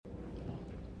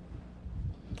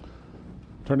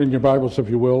Turn in your Bibles, if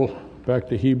you will, back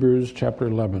to Hebrews chapter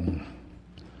 11.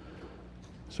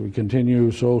 So we continue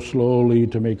so slowly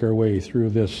to make our way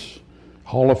through this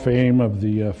Hall of Fame of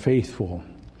the faithful.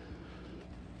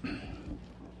 This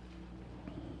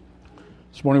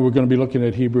morning we're going to be looking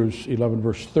at Hebrews 11,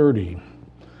 verse 30,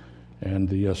 and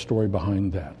the story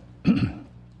behind that.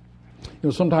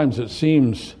 Sometimes it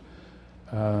seems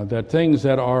that things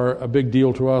that are a big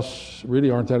deal to us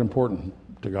really aren't that important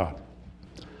to God.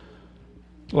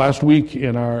 Last week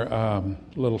in our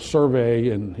little survey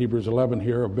in Hebrews 11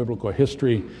 here of biblical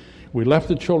history, we left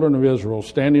the children of Israel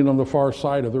standing on the far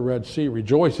side of the Red Sea,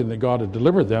 rejoicing that God had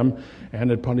delivered them and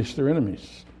had punished their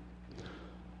enemies.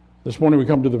 This morning we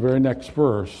come to the very next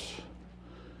verse,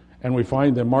 and we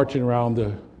find them marching around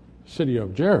the city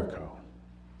of Jericho.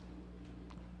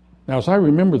 Now, as I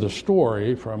remember the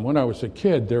story from when I was a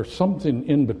kid, there's something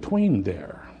in between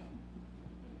there.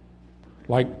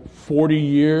 Like 40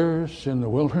 years in the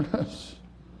wilderness.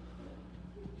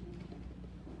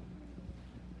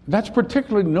 That's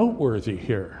particularly noteworthy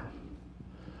here,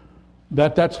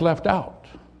 that's left out.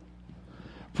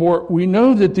 For we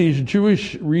know that these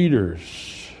Jewish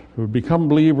readers who had become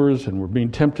believers and were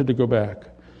being tempted to go back,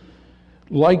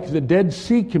 like the Dead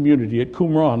Sea community at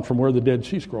Qumran, from where the Dead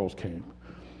Sea Scrolls came,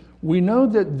 we know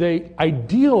that they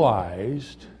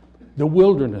idealized the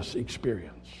wilderness experience.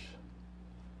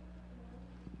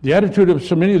 The attitude of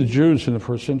so many of the Jews in the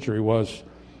first century was,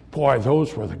 boy,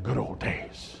 those were the good old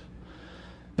days.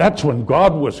 That's when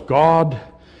God was God,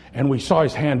 and we saw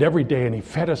his hand every day, and he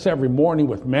fed us every morning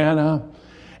with manna,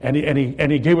 and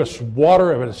he gave us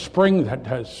water of a spring that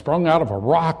has sprung out of a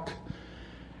rock.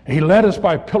 He led us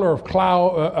by a pillar of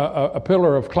cloud and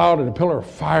a pillar of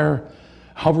fire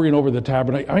hovering over the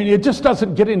tabernacle. I mean, it just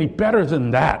doesn't get any better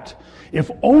than that. If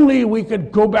only we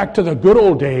could go back to the good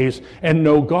old days and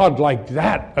know God like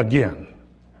that again.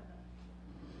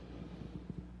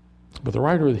 But the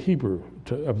writer of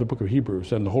the book of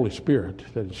Hebrews and the Holy Spirit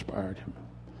that inspired him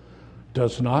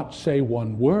does not say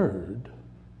one word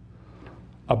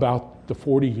about the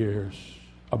 40 years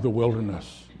of the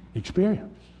wilderness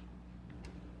experience.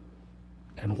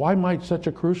 And why might such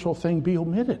a crucial thing be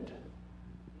omitted?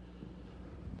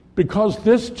 Because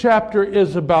this chapter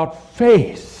is about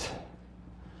faith.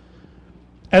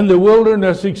 And the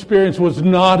wilderness experience was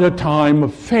not a time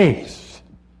of faith.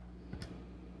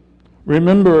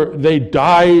 Remember, they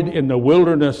died in the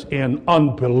wilderness in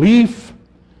unbelief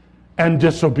and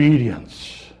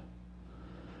disobedience.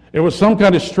 It was some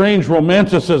kind of strange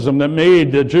romanticism that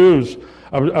made the Jews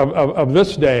of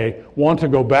this day want to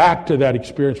go back to that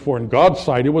experience, for in God's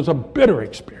sight it was a bitter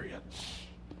experience.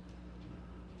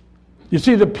 You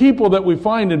see, the people that we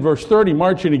find in verse 30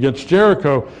 marching against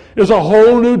Jericho is a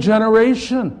whole new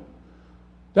generation.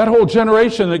 That whole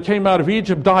generation that came out of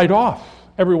Egypt died off,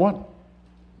 everyone,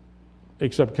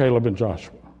 except Caleb and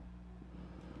Joshua.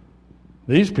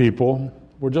 These people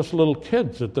were just little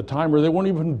kids at the time, where they weren't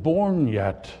even born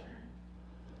yet.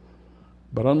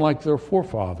 But unlike their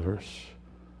forefathers,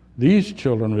 these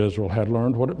children of Israel had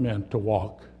learned what it meant to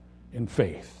walk in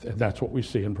faith. And that's what we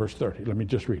see in verse 30. Let me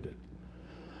just read it.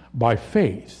 By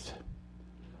faith,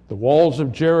 the walls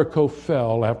of Jericho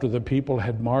fell after the people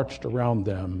had marched around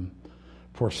them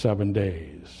for 7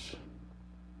 days.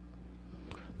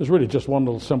 There's really just one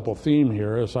little simple theme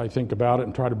here as I think about it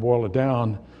and try to boil it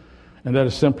down, and that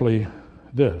is simply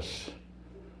this: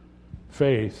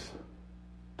 faith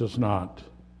does not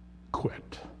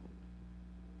quit.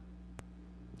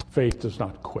 Faith does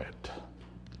not quit.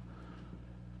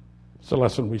 It's a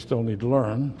lesson we still need to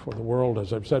learn, for the world,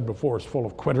 as I've said before, is full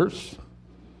of quitters.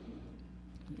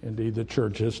 Indeed, the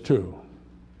church is too.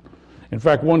 In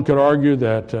fact, one could argue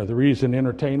that the reason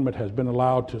entertainment has been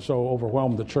allowed to so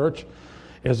overwhelm the church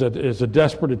is a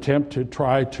desperate attempt to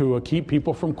try to keep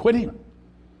people from quitting,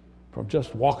 from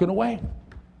just walking away.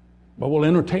 But we'll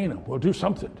entertain them. We'll do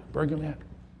something to bring them in.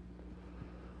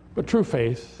 But true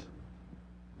faith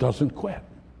doesn't quit.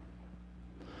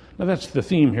 Now, that's the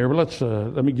theme here, but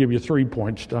let me give you 3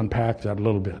 points to unpack that a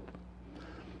little bit.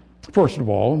 First of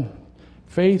all,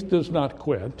 faith does not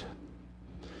quit,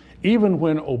 even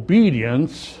when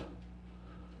obedience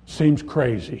seems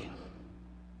crazy.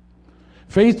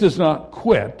 Faith does not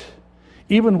quit,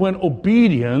 even when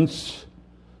obedience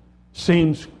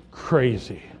seems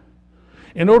crazy.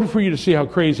 In order for you to see how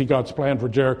crazy God's plan for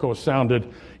Jericho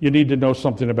sounded, you need to know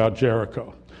something about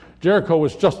Jericho. Jericho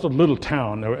was just a little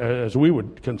town, as we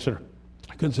would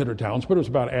consider towns, but it was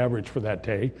about average for that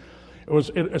day.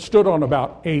 It stood on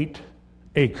about 8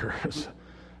 acres.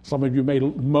 Some of you may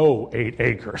mow 8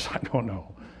 acres, I don't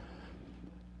know.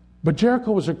 But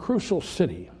Jericho was a crucial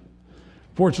city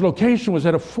For its location was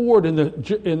at a ford in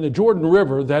the Jordan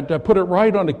River that put it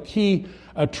right on a key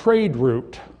trade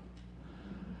route.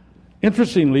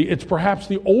 Interestingly, it's perhaps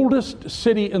the oldest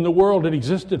city in the world. It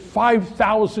existed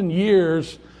 5,000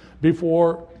 years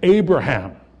before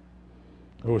Abraham.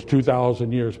 It was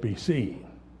 2,000 years BC.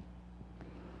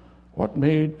 What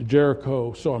made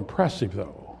Jericho so impressive,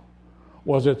 though,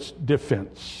 was its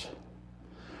defense.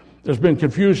 There's been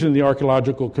confusion in the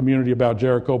archaeological community about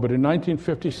Jericho, but in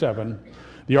 1957,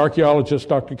 the archaeologist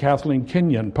Dr. Kathleen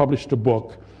Kenyon published a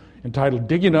book entitled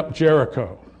Digging Up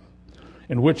Jericho,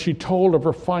 in which she told of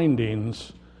her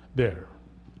findings there.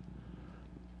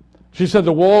 She said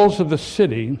the walls of the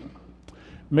city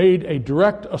made a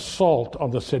direct assault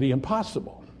on the city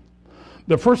impossible.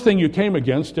 The first thing you came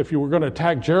against if you were going to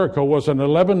attack Jericho was an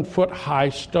 11-foot-high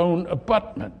stone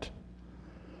abutment.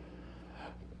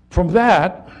 From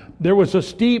that, there was a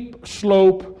steep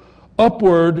slope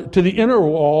upward to the inner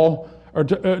wall,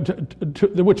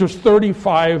 which was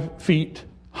 35 feet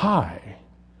high.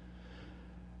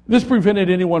 This prevented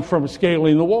anyone from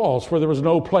scaling the walls, for there was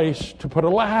no place to put a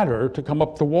ladder to come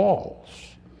up the walls.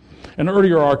 An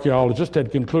earlier archaeologist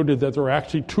had concluded that there were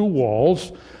actually two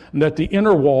walls, and that the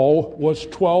inner wall was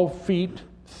 12 feet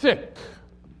thick.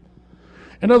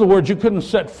 In other words, you couldn't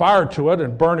set fire to it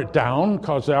and burn it down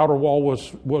because the outer wall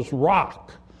was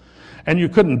rock. And you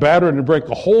couldn't batter it and break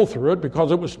a hole through it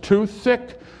because it was too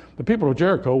thick. The people of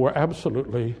Jericho were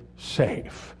absolutely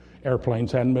safe.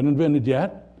 Airplanes hadn't been invented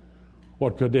yet.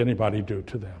 What could anybody do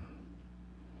to them?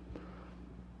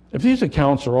 If these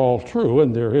accounts are all true,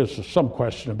 and there is some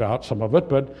question about some of it,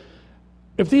 but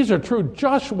if these are true,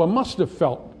 Joshua must have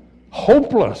felt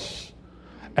hopeless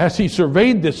as he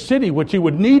surveyed this city, which he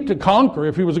would need to conquer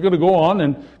if he was going to go on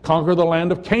and conquer the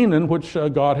land of Canaan, which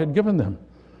God had given them.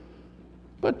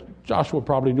 But Joshua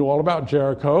probably knew all about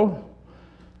Jericho,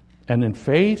 and in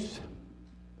faith,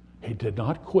 he did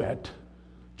not quit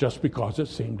just because it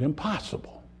seemed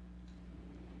impossible.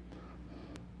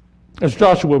 As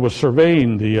Joshua was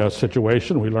surveying the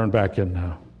situation, we learned back in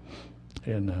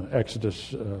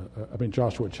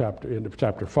Joshua end of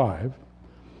chapter 5,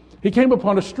 he came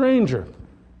upon a stranger.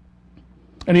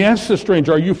 And he asked the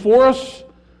stranger, "Are you for us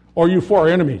or are you for our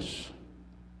enemies?"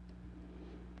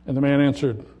 And the man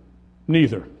answered,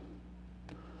 "Neither.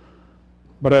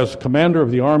 But as commander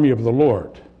of the army of the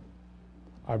Lord,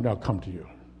 I've now come to you."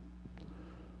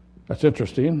 That's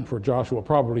interesting, for Joshua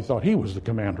probably thought he was the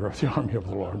commander of the army of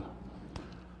the Lord.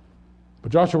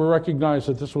 But Joshua recognized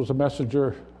that this was a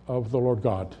messenger of the Lord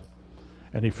God,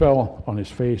 and he fell on his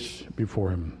face before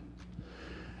him.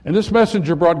 And this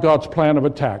messenger brought God's plan of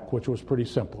attack, which was pretty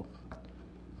simple.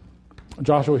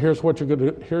 Joshua, here's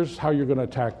how you're going to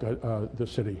attack the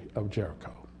city of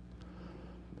Jericho.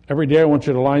 Every day I want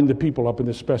you to line the people up in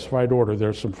this specified order.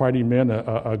 There's some fighting men,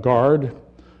 a guard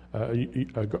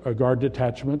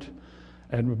detachment,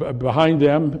 and behind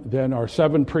them then are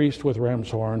 7 priests with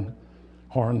ram's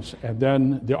horns, and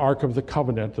then the Ark of the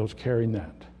Covenant, those carrying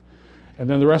that. And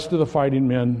then the rest of the fighting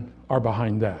men are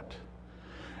behind that.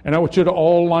 And I want you to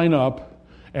all line up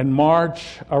and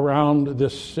march around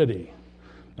this city.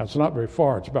 Now, it's not very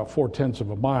far. It's about 4/10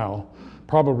 of a mile.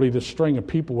 Probably this string of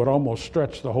people would almost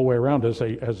stretch the whole way around as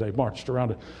they marched around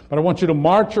it. But I want you to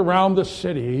march around the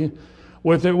city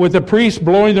with the priest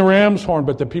blowing the ram's horn,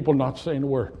 but the people not saying a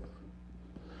word.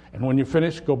 And when you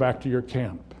finish, go back to your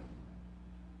camp.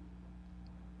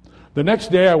 The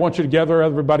next day, I want you to gather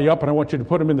everybody up, and I want you to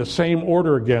put them in the same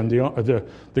order again.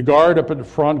 The guard up at the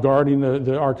front guarding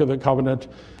the Ark of the Covenant,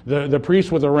 the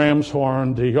priest with the ram's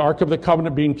horn, the Ark of the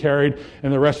Covenant being carried,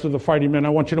 and the rest of the fighting men. I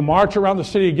want you to march around the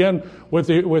city again with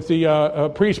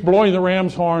the priest blowing the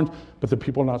ram's horn, but the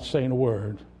people not saying a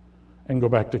word, and go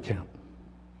back to camp.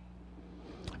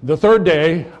 The third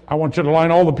day, I want you to line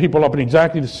all the people up in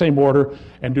exactly the same order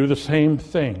and do the same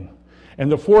thing. And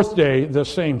the fourth day, the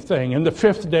same thing. And the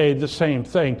fifth day, the same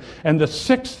thing. And the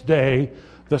sixth day,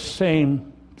 the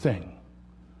same thing.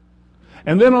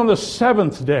 And then on the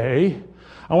seventh day,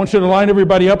 I want you to line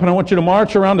everybody up and I want you to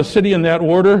march around the city in that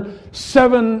order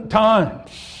 7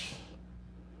 times.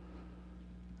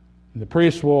 And the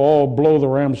priests will all blow the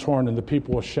ram's horn and the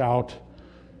people will shout.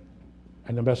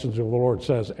 And the messenger of the Lord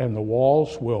says, and the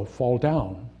walls will fall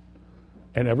down.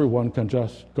 And everyone can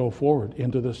just go forward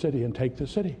into the city and take the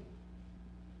city.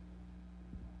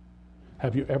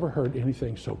 Have you ever heard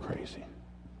anything so crazy?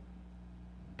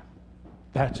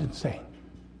 That's insane.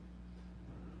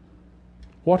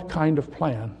 What kind of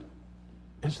plan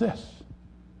is this?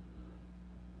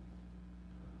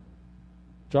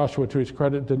 Joshua, to his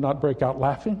credit, did not break out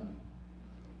laughing.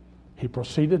 He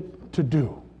proceeded to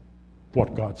do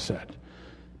what God said.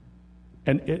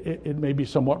 And it may be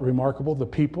somewhat remarkable, the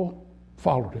people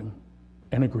followed him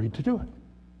and agreed to do it.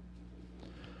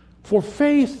 For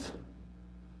faith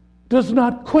does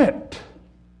not quit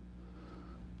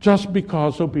just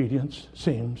because obedience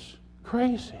seems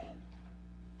crazy.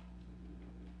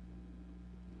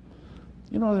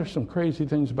 You know, there's some crazy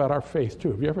things about our faith,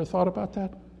 too. Have you ever thought about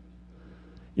that?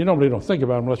 You normally don't think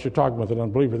about them unless you're talking with an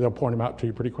unbeliever. They'll point them out to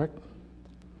you pretty quick.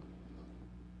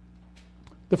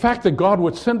 The fact that God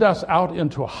would send us out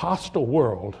into a hostile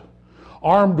world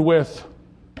armed with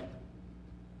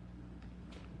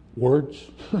words.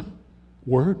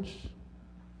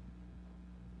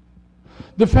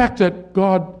 The fact that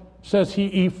God says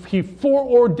he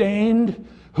foreordained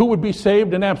who would be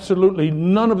saved and absolutely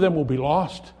none of them will be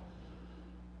lost.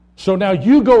 So now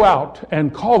you go out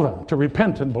and call them to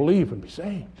repent and believe and be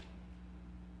saved.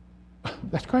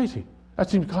 That's crazy. That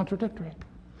seems contradictory.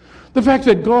 The fact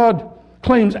that God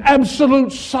claims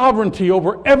absolute sovereignty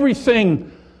over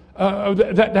everything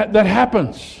that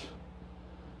happens.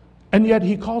 And yet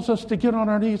he calls us to get on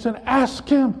our knees and ask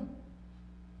him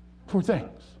for things.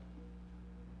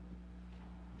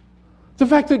 The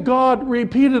fact that God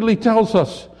repeatedly tells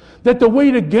us that the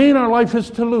way to gain our life is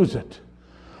to lose it.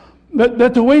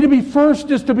 That the way to be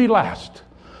first is to be last.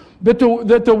 That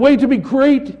the way to be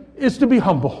great is to be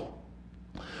humble.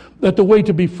 That the way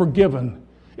to be forgiven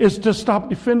is to stop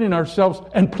defending ourselves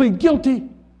and plead guilty.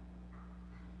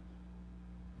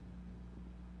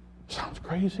 Sounds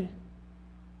crazy.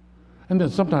 And then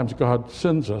sometimes God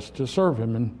sends us to serve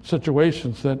him in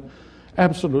situations that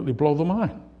absolutely blow the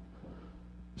mind,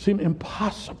 seem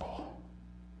impossible.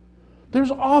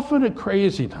 There's often a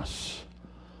craziness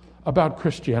about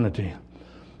Christianity,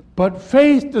 but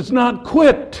faith does not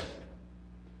quit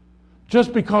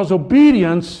just because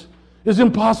obedience is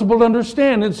impossible to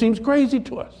understand and seems crazy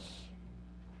to us.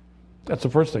 That's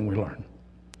the first thing we learn.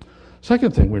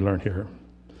 Second thing we learn here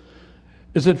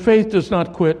is that faith does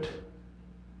not quit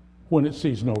when it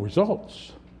sees no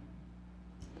results.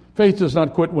 Faith does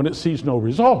not quit when it sees no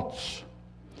results.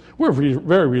 We're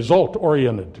very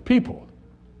result-oriented people.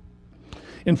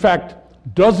 In fact,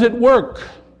 does it work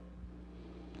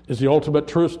is the ultimate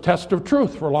test of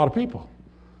truth for a lot of people.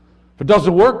 If it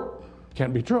doesn't work, it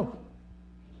can't be true.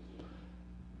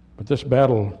 But this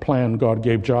battle plan God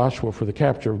gave Joshua for the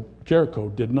capture of Jericho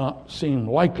did not seem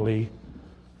likely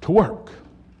to work.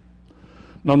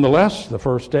 Nonetheless, the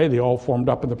first day they all formed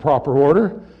up in the proper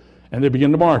order and they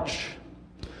began to march.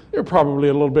 They were probably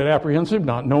a little bit apprehensive,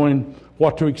 not knowing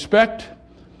what to expect.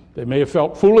 They may have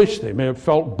felt foolish, they may have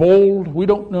felt bold, we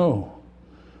don't know.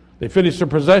 They finished their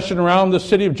procession around the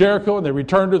city of Jericho and they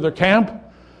returned to their camp.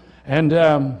 And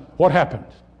what happened?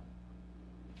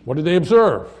 What did they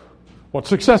observe? What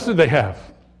success did they have?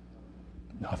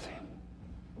 Nothing.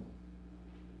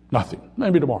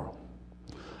 Maybe tomorrow.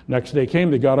 Next day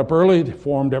came, they got up early, they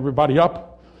formed everybody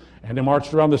up, and they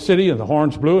marched around the city, and the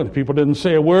horns blew, and the people didn't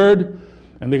say a word,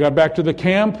 and they got back to the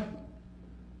camp.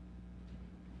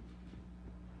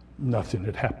 Nothing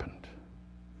had happened.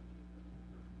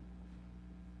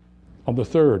 On the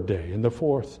third day, and the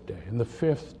fourth day, and the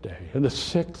fifth day, and the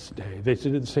sixth day, they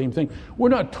did the same thing. We're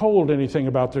not told anything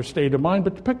about their state of mind,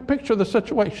 but picture the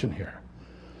situation here.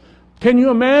 Can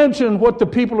you imagine what the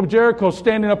people of Jericho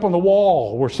standing up on the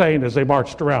wall were saying as they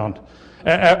marched around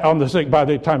by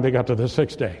the time they got to the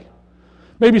sixth day?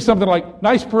 Maybe something like,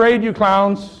 "Nice parade, you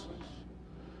clowns.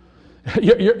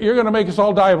 You're going to make us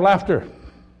all die of laughter.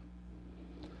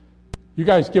 You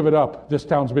guys give it up. This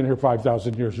town's been here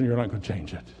 5,000 years and you're not going to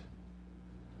change it."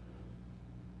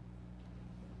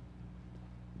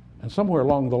 And somewhere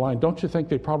along the line, don't you think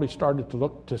they probably started to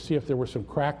look to see if there were some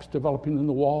cracks developing in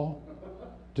the wall?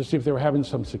 To see if they were having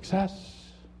some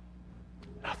success?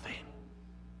 Nothing.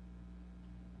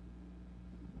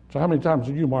 So how many times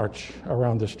did you march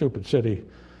around this stupid city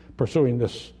pursuing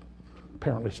this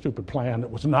apparently stupid plan that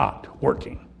was not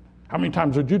working? How many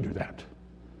times did you do that?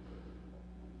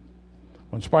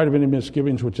 In spite of any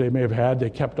misgivings which they may have had, they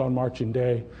kept on marching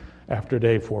day after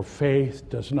day, for faith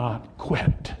does not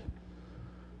quit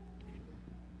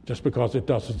just because it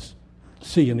doesn't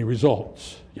see any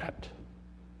results yet.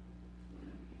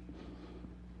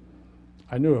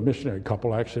 I knew a missionary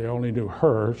couple, actually. I only knew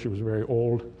her. She was very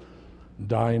old,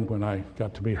 dying when I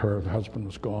got to meet her. Her husband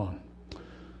was gone.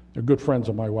 They're good friends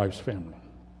of my wife's family.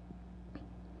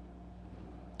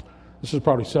 This is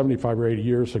probably 75 or 80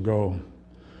 years ago.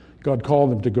 God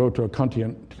called them to go to a country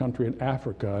in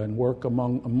Africa and work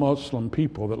among Muslim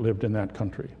people that lived in that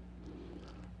country.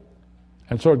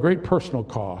 And so at great personal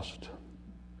cost,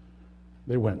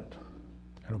 they went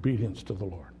in obedience to the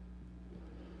Lord.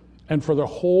 And for their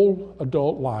whole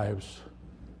adult lives,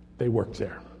 they worked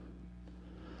there.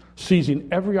 seizing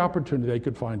every opportunity they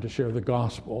could find to share the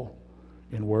gospel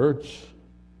in words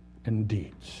and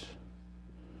deeds.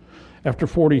 After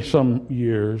 40-some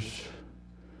years,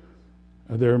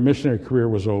 their missionary career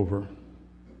was over.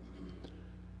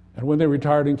 And when they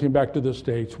retired and came back to the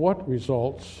States, what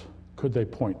results could they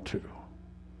point to?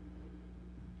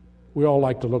 We all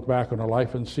like to look back on our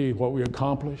life and see what we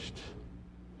accomplished.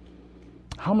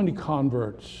 How many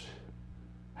converts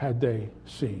had they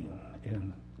seen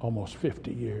in almost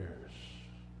 50 years?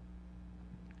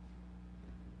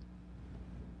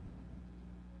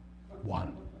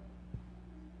 One.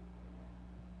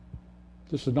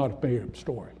 This is not a made-up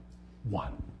story.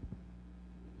 One.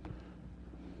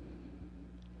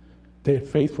 They had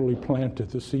faithfully planted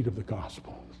the seed of the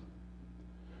gospel.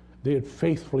 They had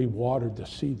faithfully watered the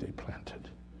seed they planted.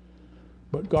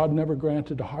 But God never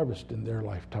granted a harvest in their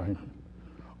lifetime.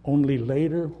 Only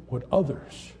later would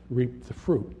others reap the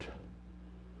fruit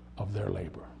of their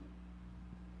labor.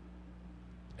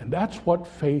 And that's what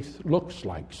faith looks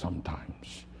like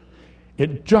sometimes.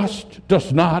 It just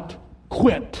does not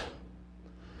quit,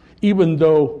 even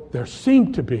though there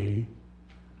seem to be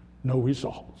no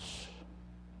results.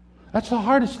 That's the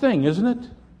hardest thing, isn't it?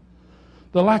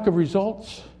 The lack of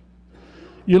results.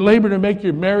 You labor to make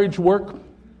your marriage work,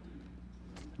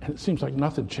 and it seems like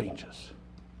nothing changes.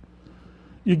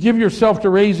 You give yourself to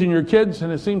raising your kids,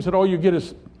 and it seems that all you get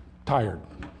is tired.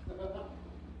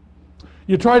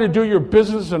 You try to do your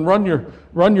business and run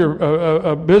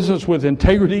your business with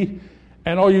integrity,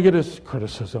 and all you get is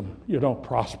criticism. You don't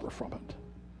prosper from it.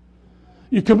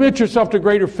 You commit yourself to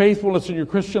greater faithfulness in your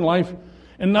Christian life,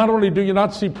 and not only do you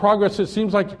not see progress, it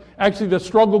seems like actually the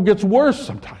struggle gets worse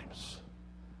sometimes.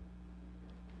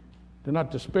 Do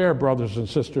not despair, brothers and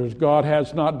sisters. God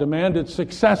has not demanded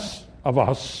success of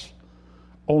us,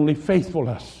 only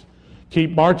faithfulness.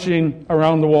 Keep marching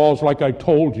around the walls like I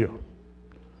told you.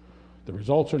 The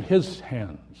results are in His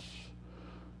hands,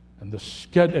 and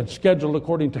scheduled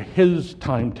according to His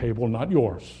timetable, not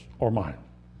yours or mine.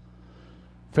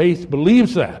 Faith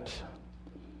believes that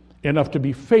enough to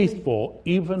be faithful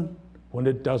even when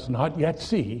it does not yet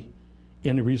see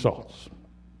any results.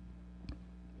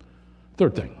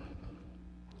 Third thing,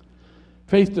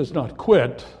 faith does not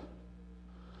quit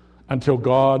until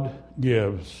God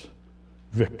gives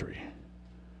victory.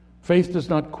 Faith does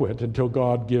not quit until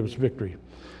God gives victory.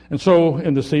 And so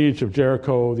in the siege of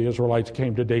Jericho, the Israelites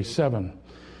came to day 7.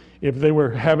 If they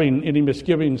were having any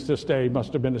misgivings, this day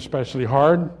must have been especially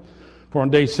hard. For on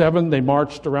day 7, they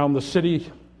marched around the city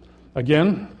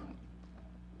again,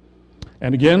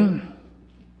 and again,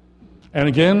 and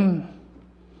again,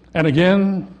 and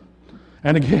again,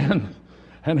 and again,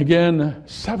 and again,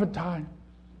 7 times.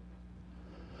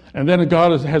 And then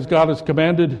God has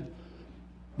commanded,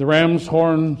 the ram's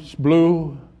horns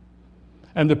blew,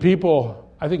 and the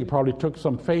people, I think it probably took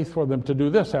some faith for them to do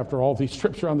this after all these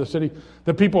trips around the city.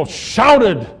 The people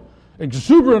shouted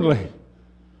exuberantly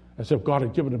as if God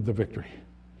had given them the victory.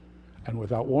 And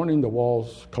without warning, the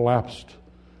walls collapsed,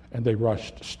 and they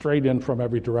rushed straight in from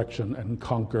every direction and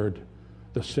conquered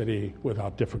the city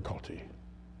without difficulty.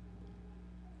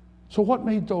 So what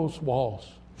made those walls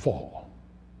fall?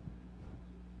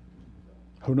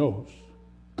 Who knows?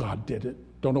 God did it.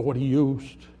 Don't know what He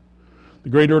used. The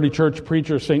great early church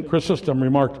preacher, St. Chrysostom,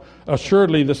 remarked,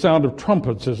 "Assuredly the sound of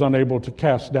trumpets is unable to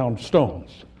cast down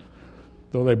stones,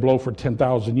 though they blow for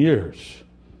 10,000 years.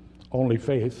 Only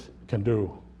faith can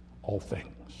do all things."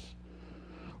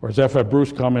 Or as F.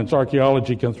 Bruce comments,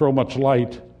 archaeology can throw much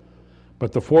light,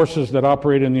 but the forces that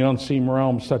operate in the unseen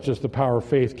realm, such as the power of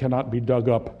faith, cannot be dug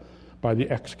up by the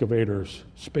excavator's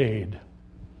spade.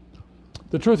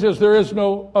 The truth is, there is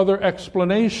no other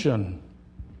explanation,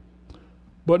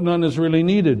 but none is really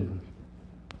needed.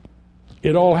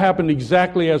 It all happened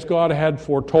exactly as God had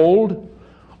foretold.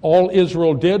 All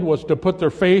Israel did was to put their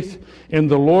faith in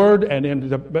the Lord and in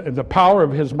the power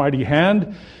of His mighty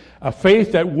hand, a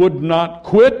faith that would not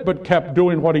quit but kept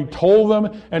doing what He told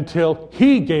them until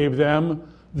He gave them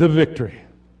the victory.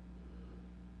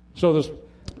 So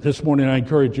this morning I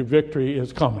encourage you, victory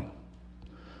is coming.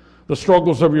 The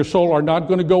struggles of your soul are not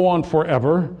going to go on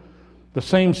forever. The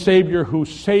same Savior who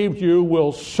saved you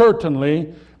will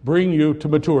certainly bring you to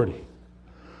maturity.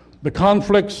 The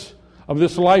conflicts of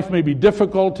this life may be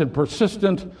difficult and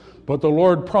persistent, but the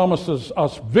Lord promises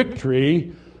us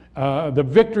victory, the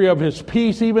victory of His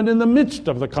peace even in the midst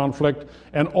of the conflict,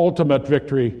 and ultimate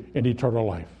victory in eternal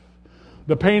life.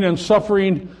 The pain and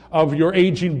suffering of your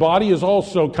aging body is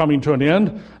also coming to an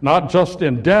end, not just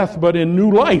in death, but in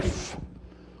new life,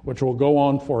 which will go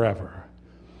on forever.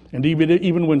 And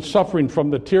even when suffering from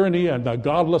the tyranny and the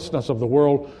godlessness of the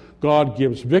world, God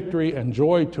gives victory and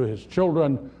joy to His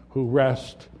children who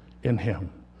rest in him.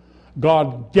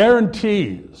 God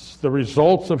guarantees the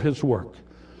results of his work.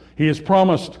 He has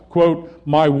promised, quote,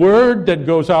 "My word that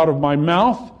goes out of my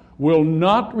mouth will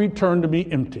not return to me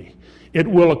empty. It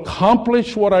will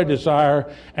accomplish what I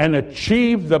desire and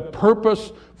achieve the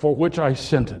purpose for which I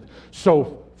sent it."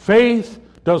 So faith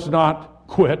does not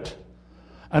quit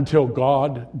until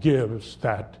God gives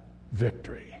that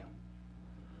victory.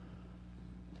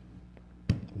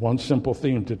 One simple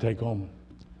theme to take home: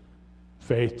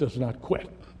 faith does not quit.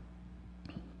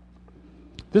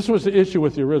 This was the issue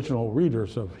with the original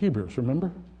readers of Hebrews,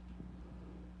 remember?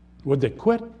 Would they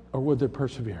quit or would they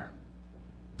persevere?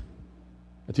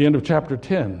 At the end of chapter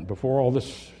 10, before all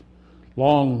this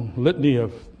long litany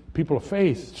of people of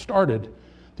faith started,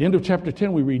 at the end of chapter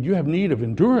 10 we read, "You have need of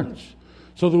endurance,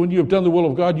 so that when you have done the will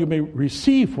of God, you may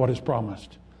receive what is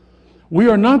promised. We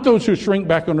are not those who shrink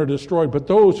back and are destroyed, but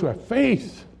those who have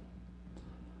faith."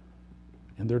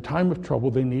 In their time of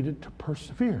trouble, they needed to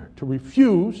persevere, to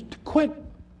refuse to quit.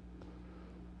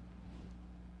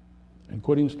 And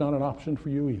quitting's not an option for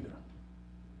you either,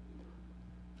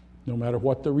 no matter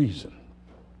what the reason.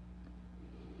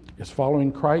 Is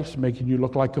following Christ making you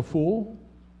look like a fool?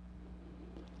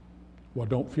 Well,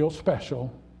 don't feel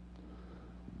special.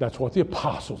 That's what the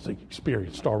apostles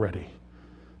experienced already.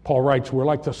 Paul writes, we're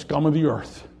like the scum of the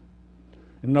earth.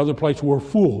 In another place, we're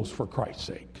fools for Christ's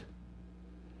sake.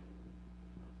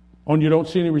 Oh, and you don't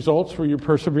see any results for your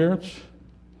perseverance?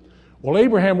 Well,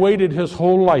 Abraham waited his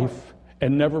whole life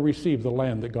and never received the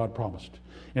land that God promised.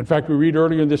 In fact, we read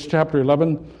earlier in this chapter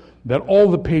 11 that all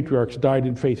the patriarchs died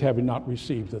in faith, having not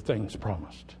received the things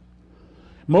promised.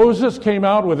 Moses came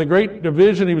out with a great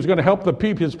division. He was going to help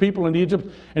his people in Egypt,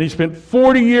 and he spent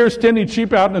 40 years tending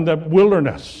sheep out in the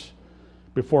wilderness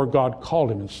before God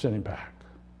called him and sent him back.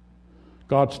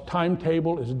 God's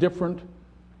timetable is different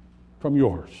from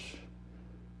yours,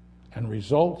 and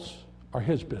results are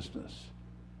his business.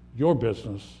 Your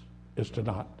business is to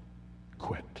not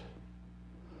quit.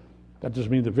 That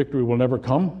doesn't mean the victory will never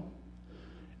come.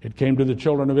 It came to the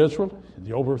children of Israel in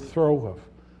the overthrow of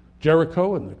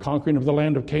Jericho and the conquering of the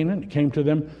land of Canaan. It came to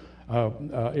them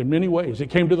in many ways. It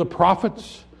came to the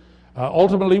prophets.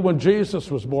 Ultimately, when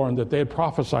Jesus was born, that they had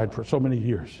prophesied for so many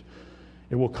years.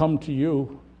 It will come to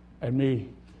you and me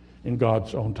in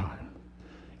God's own time.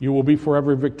 You will be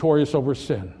forever victorious over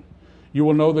sin. You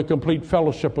will know the complete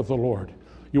fellowship of the Lord.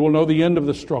 You will know the end of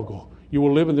the struggle. You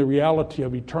will live in the reality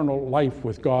of eternal life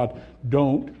with God.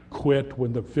 Don't quit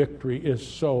when the victory is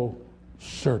so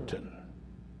certain.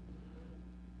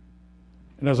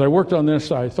 And as I worked on this,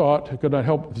 I thought, could I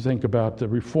help to think about the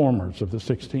reformers of the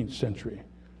 16th century?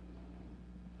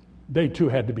 They too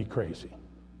had to be crazy.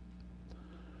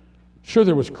 Sure,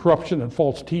 there was corruption and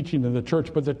false teaching in the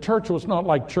church, but the church was not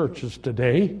like churches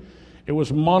today. It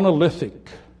was monolithic.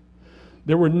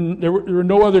 There were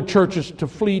no other churches to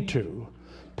flee to.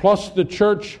 Plus, the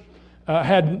church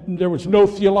there was no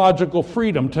theological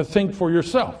freedom to think for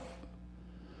yourself.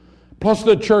 Plus,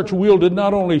 the church wielded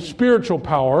not only spiritual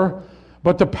power,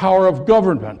 but the power of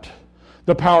government,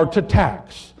 the power to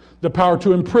tax, the power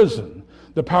to imprison,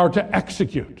 the power to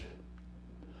execute.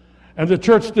 And the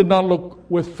church did not look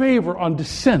with favor on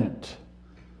dissent.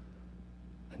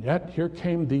 And yet, here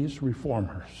came these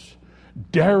reformers,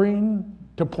 daring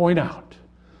to point out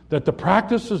that the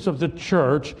practices of the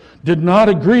church did not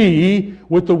agree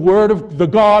with the word of the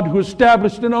God who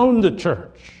established and owned the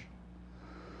church.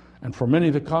 And for many,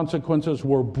 the consequences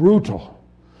were brutal.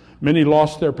 Many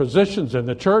lost their positions in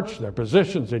the church, their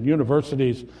positions in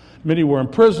universities. Many were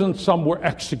imprisoned, some were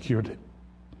executed.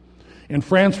 In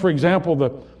France, for example,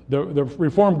 the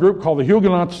reform group called the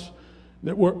Huguenots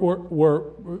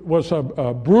was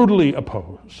brutally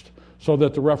opposed, so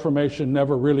that the Reformation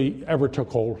never really ever took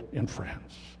hold in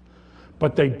France.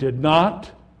 But they did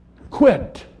not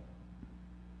quit.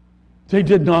 They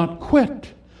did not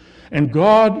quit. And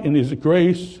God, in his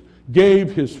grace,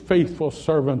 gave his faithful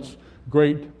servants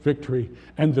great victory.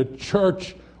 And the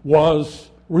church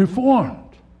was reformed.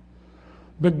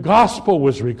 The gospel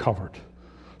was recovered.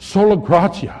 Sola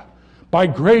gratia, by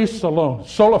grace alone.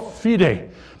 Sola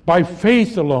fide, by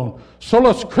faith alone.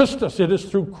 Solus Christus, it is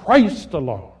through Christ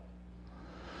alone.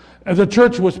 And the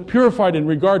church was purified in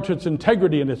regard to its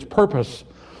integrity and its purpose.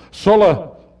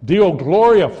 Sola Deo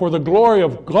Gloria, for the glory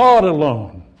of God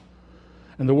alone.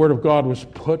 And the word of God was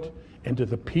put into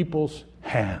the people's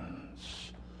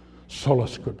hands. Sola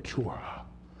Scriptura,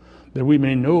 that we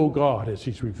may know God as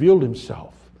he's revealed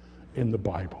himself in the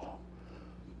Bible.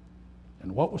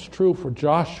 And what was true for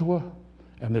Joshua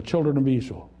and the children of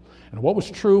Israel, and what was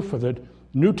true for the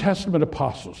New Testament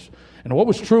apostles. And what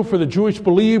was true for the Jewish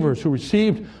believers who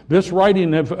received this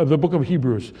writing of the book of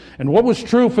Hebrews, and what was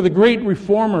true for the great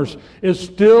reformers, is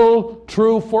still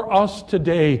true for us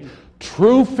today.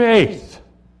 True faith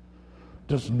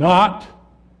does not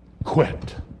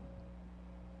quit.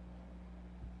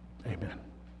 Amen.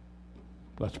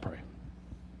 Let's pray.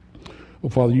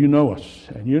 Well, Father, you know us,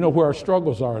 and you know where our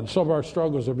struggles are, and some of our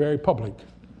struggles are very public,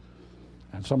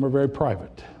 and some are very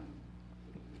private.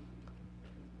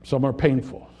 Some are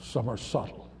painful, some are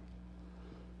subtle.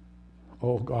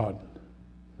 Oh God,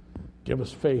 give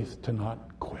us faith to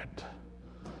not quit,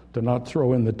 to not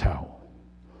throw in the towel,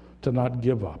 to not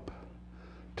give up,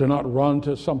 to not run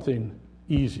to something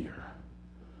easier,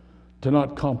 to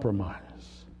not compromise.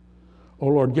 Oh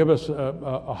Lord, give us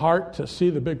a heart to see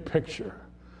the big picture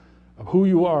of who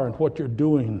you are and what you're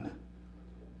doing,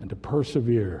 and to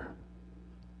persevere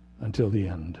until the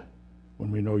end,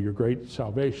 when we know your great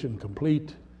salvation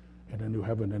complete in a new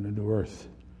heaven and a new earth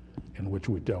in which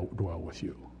we dwell with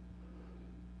you.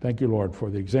 Thank you, Lord, for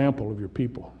the example of your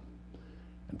people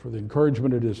and for the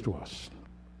encouragement it is to us.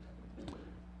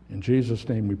 In Jesus'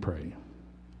 name we pray.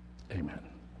 Amen.